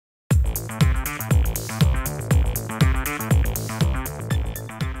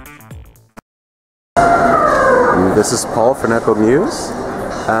This is Paul for Netbook News,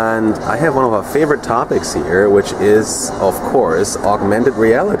 and I have one of our favorite topics here, which is, of course, augmented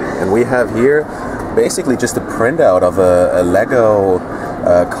reality. And we have here basically just a printout of a Lego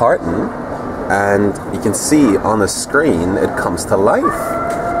carton, and you can see on the screen it comes to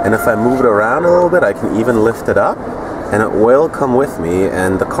life. And if I move it around a little bit, I can even lift it up, and it will come with me,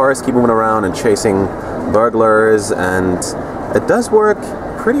 and the cars keep moving around and chasing burglars, and it does work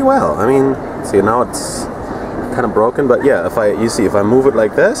pretty well. I mean, see, now it's kind of broken, but yeah, if I move it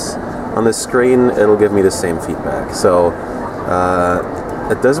like this on the screen, it'll give me the same feedback. So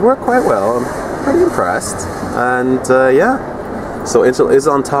it does work quite well. I'm pretty impressed, and yeah. So Intel is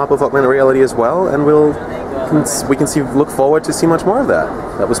on top of augmented reality as well, and we can look forward to see much more of that.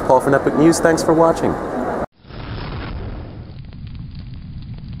 That was Paul for Netbook News. Thanks for watching.